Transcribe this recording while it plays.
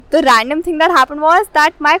The random thing that happened was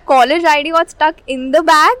that my college ID got stuck in the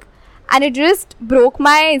bag and it just broke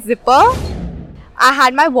my zipper. I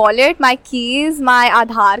had my wallet, my keys, my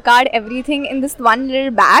Aadhaar card, everything in this one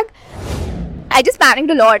little bag. I just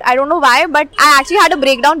panicked a lot. I don't know why, but I actually had a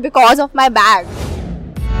breakdown because of my bag.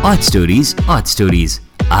 Odd Stories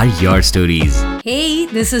are your stories. Hey,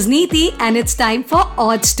 this is Neeti and it's time for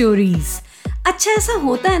Odd Stories. अच्छा ऐसा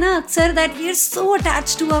होता है ना अक्सर that we are so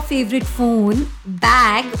attached to our favorite phone,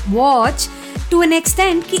 bag, watch to an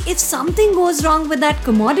extent कि if something goes wrong with that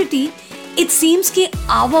commodity, it seems कि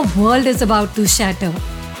our world is about to shatter.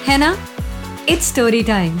 है ना? It's story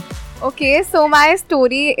time. Okay, so my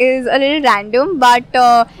story is a little random, but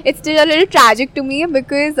it's still a little tragic to me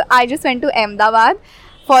because I just went to Ahmedabad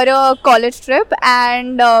for a college trip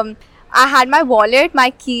and I had my wallet, my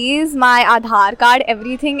keys, my Aadhaar card,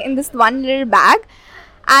 everything in this one little bag.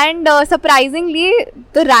 And surprisingly,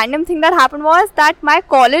 the random thing that happened was that my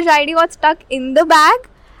college ID got stuck in the bag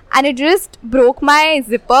and it just broke my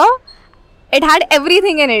zipper. It had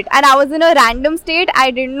everything in it and I was in a random state.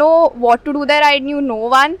 I didn't know what to do there. I knew no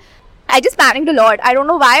one. I just panicked a lot. I don't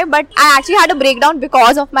know why, but I actually had a breakdown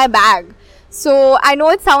because of my bag. So I know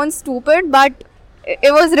it sounds stupid, but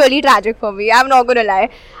it was really tragic for me. I'm not gonna lie.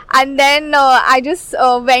 And then I just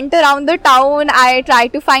went around the town. I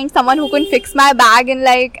tried to find someone who can fix my bag in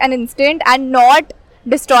like an instant and not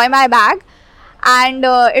destroy my bag. And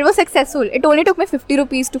it was successful. It only took me 50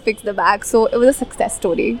 rupees to fix the bag. So it was a success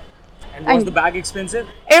story. And was the bag expensive?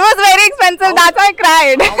 It was very expensive. That's why I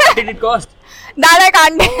cried. How much did it cost? That I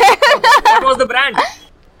can't tell. What was the brand?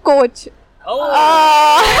 Coach. Oh.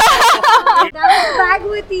 That was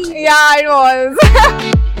Bagwati. Yeah, it was.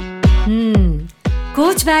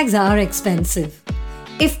 Coach bags are expensive.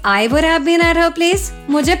 If I would have been at her place,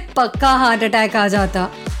 मुझे पक्का heart attack आ जाता.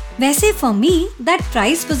 वैसे for me, that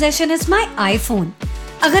prized possession is my iPhone.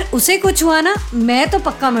 अगर उसे कुछ हुआ ना, मैं तो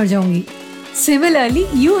पक्का मर जाऊंगी. Similarly,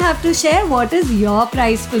 you have to share what is your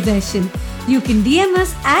prized possession. You can DM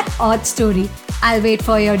us at Odd Story. I'll wait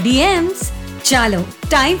for your DMs. Chalo,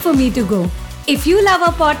 time for me to go. If you love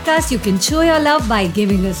our podcast, you can show your love by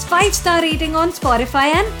giving us 5-star rating on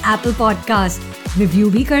Spotify and Apple Podcast. Review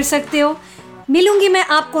भी कर सकते हो. मिलूंगी मैं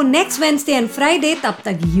आपको next Wednesday and Friday. तब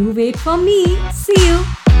तक you wait for me. See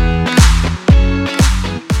you.